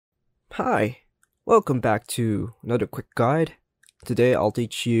Hi, welcome back to another quick guide. Today I'll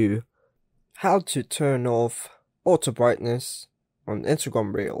teach you how to turn off auto brightness on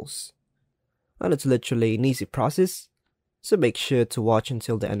Instagram Reels. And it's literally an easy process, so make sure to watch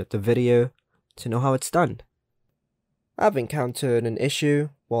until the end of the video to know how it's done. I've encountered an issue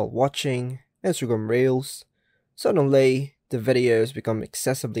while watching Instagram Reels. Suddenly, the videos become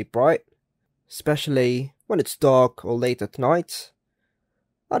excessively bright, especially when it's dark or late at night,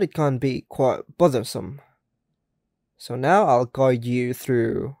 and it can be quite bothersome. So now I'll guide you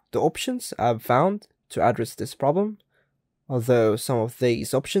through the options I've found to address this problem, although some of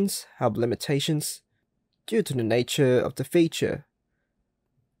these options have limitations due to the nature of the feature.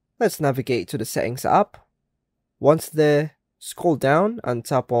 Let's navigate to the Settings app. Once there, scroll down and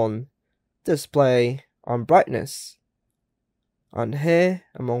tap on Display on Brightness. And here,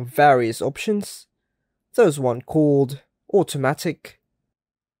 among various options, there's one called Automatic.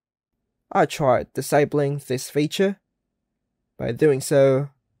 I tried disabling this feature. By doing so,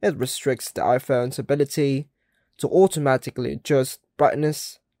 it restricts the iPhone's ability to automatically adjust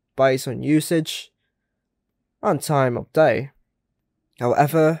brightness based on usage and time of day.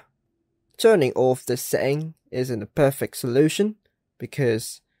 However, turning off this setting isn't a perfect solution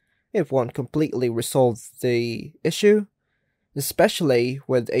because it won't completely resolve the issue, especially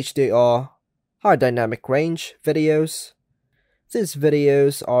with HDR high dynamic range videos. These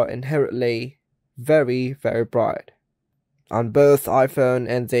videos are inherently very bright. And both iPhone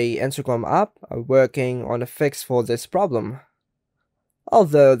and the Instagram app are working on a fix for this problem.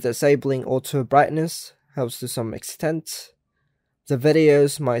 Although disabling auto brightness helps to some extent, the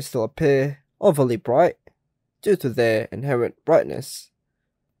videos might still appear overly bright due to their inherent brightness.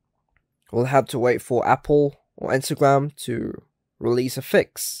 We'll have to wait for Apple or Instagram to release a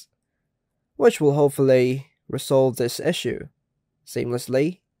fix, which will hopefully resolve this issue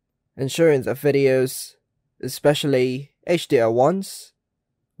seamlessly, ensuring that videos, especially HDR ones,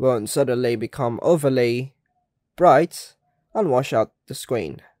 won't suddenly become overly bright and wash out the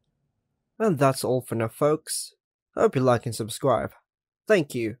screen. And that's all for now, folks. Hope you like and subscribe.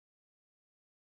 Thank you.